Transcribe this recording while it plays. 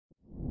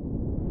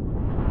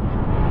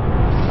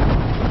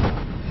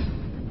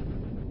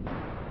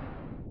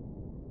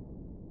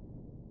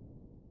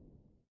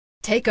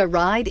Take a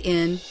ride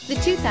in the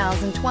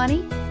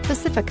 2020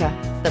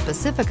 Pacifica. The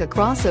Pacifica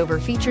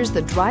crossover features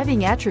the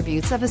driving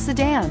attributes of a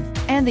sedan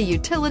and the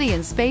utility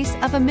and space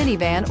of a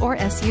minivan or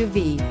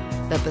SUV.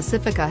 The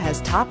Pacifica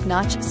has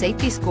top-notch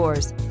safety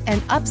scores,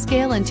 an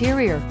upscale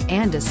interior,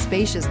 and a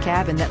spacious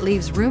cabin that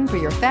leaves room for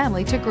your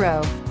family to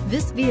grow.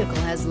 This vehicle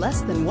has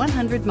less than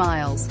 100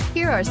 miles.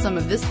 Here are some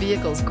of this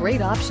vehicle's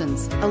great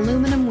options: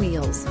 aluminum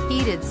wheels,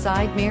 heated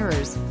side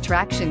mirrors,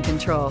 traction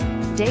control,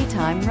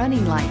 daytime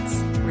running lights,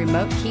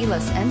 remote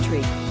keyless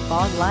entry,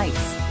 fog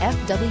lights,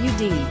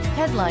 FWD,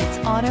 headlights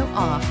auto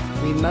off,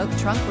 remote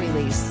trunk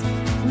release,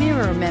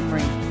 mirror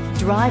memory.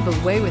 Drive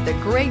away with a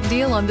great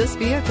deal on this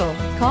vehicle.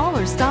 Call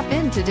or stop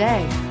in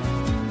today.